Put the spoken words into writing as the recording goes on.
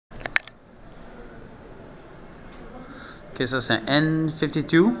Ok, ça c'est un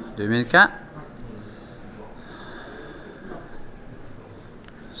N52 2004.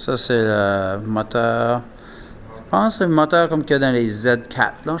 Ça c'est le moteur. Je pense que c'est le moteur comme qu'il y a dans les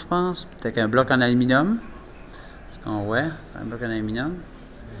Z4 là, je pense. Peut-être un bloc en aluminium. Ce qu'on voit, c'est un bloc en aluminium.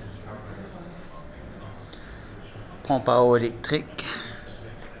 Pompe à eau électrique.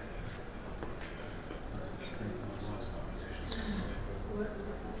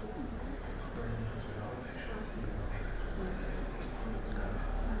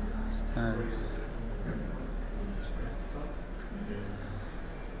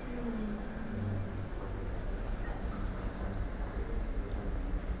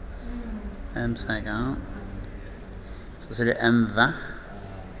 M50. Ça, c'est le M20.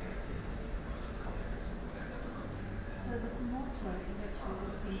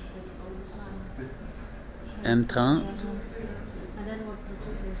 M30.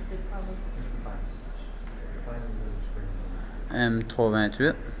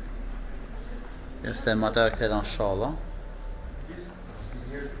 M328. C'était le moteur qui était dans ce char-là.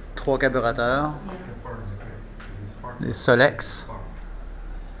 3 carburateurs. Des Solex.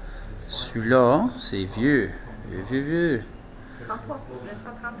 Celui-là, c'est vieux. Vieux. 33,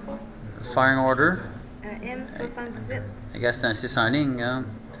 1933. Firing order. Un M78. Regarde, c'est un 6 en ligne. Hein?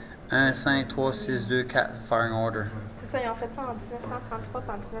 1, 5, 3, 6, 2, 4. Firing order. C'est ça, ils ont fait ça en 1933 et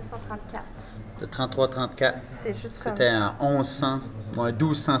en 1934. De 33-34. C'est juste C'était un 1100, ou un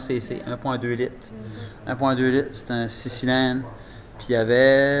 1200 cc, 1.2 litres. 1.2 litres, c'était un 6 cylindres. Puis il y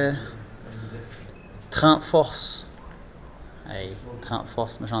avait 30 forces. Hey, 30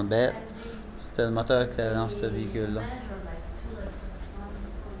 forces, méchante bête. C'était le moteur qui était dans ce véhicule-là.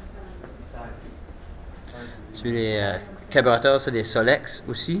 Les carburateurs, c'est des Solex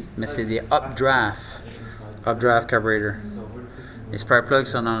aussi, mais c'est des updraft. Updraft carburetor. Les spark plugs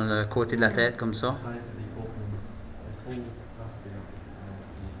sont dans le côté de la tête, comme ça.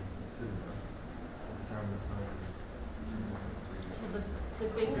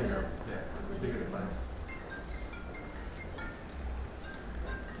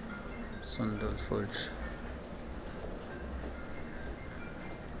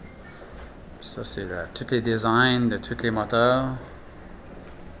 Ça, c'est tous les designs de tous les moteurs.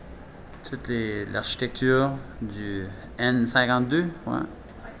 Toute l'architecture du N52. Ouais.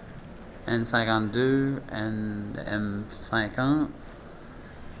 N52, M50,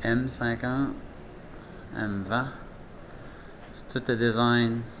 M50, M20. C'est tout le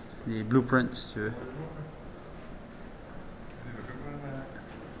design, les blueprints, si tu veux.